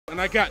And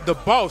I got the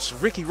boss,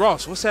 Ricky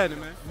Ross. What's happening,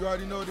 man? You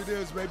already know what it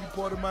is, baby.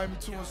 Port of Miami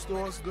 2 in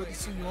stores. Good to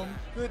see you, homie.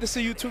 Good to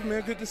see you too,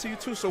 man. Good to see you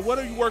too. So what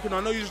are you working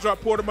on? I know you just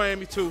dropped Port of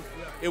Miami 2.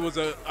 Yeah. It was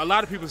a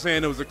lot of people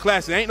saying it was a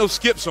classic. Ain't no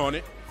skips on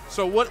it.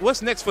 So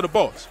what's next for the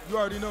boss? You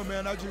already know,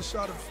 man. I just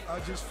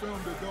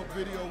filmed a dope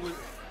video with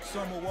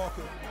Summer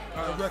Walker.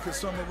 Record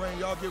Summer Rain.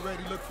 Y'all get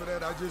ready, look for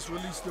that. I just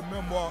released the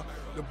memoir,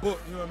 the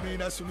book, you know what I mean?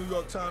 That's a New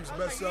York Times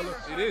bestseller.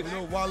 It is. You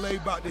know, Wale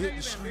about to hit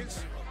the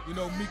streets. You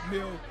know, Meek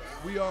Mill,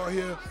 we all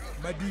here.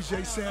 My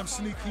DJ Sam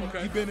Sneak,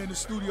 he been in the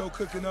studio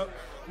cooking up.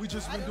 We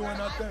just been doing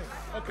our thing.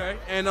 Okay,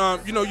 and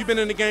you know, you've been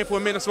in the game for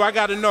a minute, so I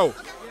got to know.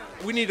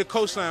 We need a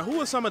cosign.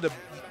 Who are some of the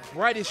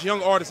brightest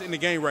young artists in the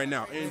game right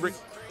now? And Rick,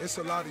 it's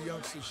a lot of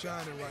youngsters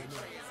shining right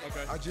now.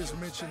 Okay. I just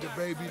mentioned the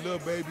baby, Lil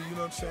Baby, you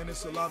know what I'm saying?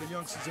 There's a lot of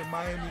youngsters in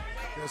Miami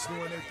that's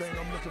doing their thing.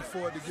 I'm looking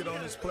forward to get on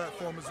this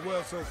platform as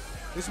well, so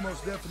it's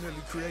most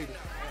definitely creative.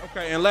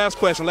 Okay, and last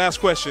question.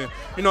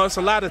 You know, it's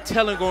a lot of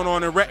telling going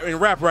on in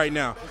rap right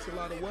now. It's a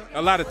lot of what?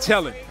 A lot of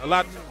telling. A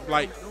lot,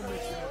 like... Don't mention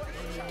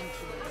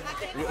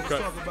it. Let's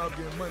talk about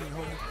getting money,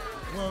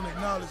 homie. We don't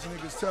acknowledge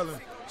niggas telling.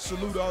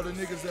 Salute all the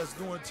niggas that's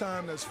doing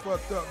time that's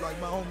fucked up, like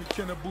my homie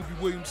Kenneth Booby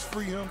Williams,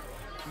 free him.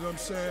 You know what I'm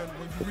saying?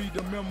 When you read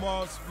the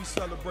memoirs, we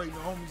celebrating the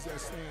homies that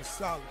staying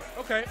solid.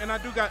 Okay, and I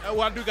do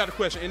got a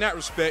question in that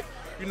respect.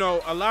 You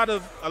know, a lot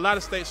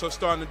of states are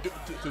starting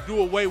to do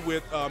away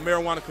with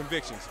marijuana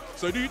convictions.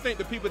 So do you think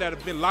the people that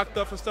have been locked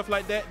up and stuff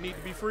like that need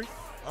to be free?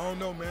 I don't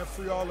know, man.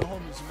 Free all the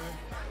homies, man.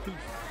 Peace.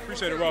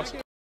 Appreciate it, Ross.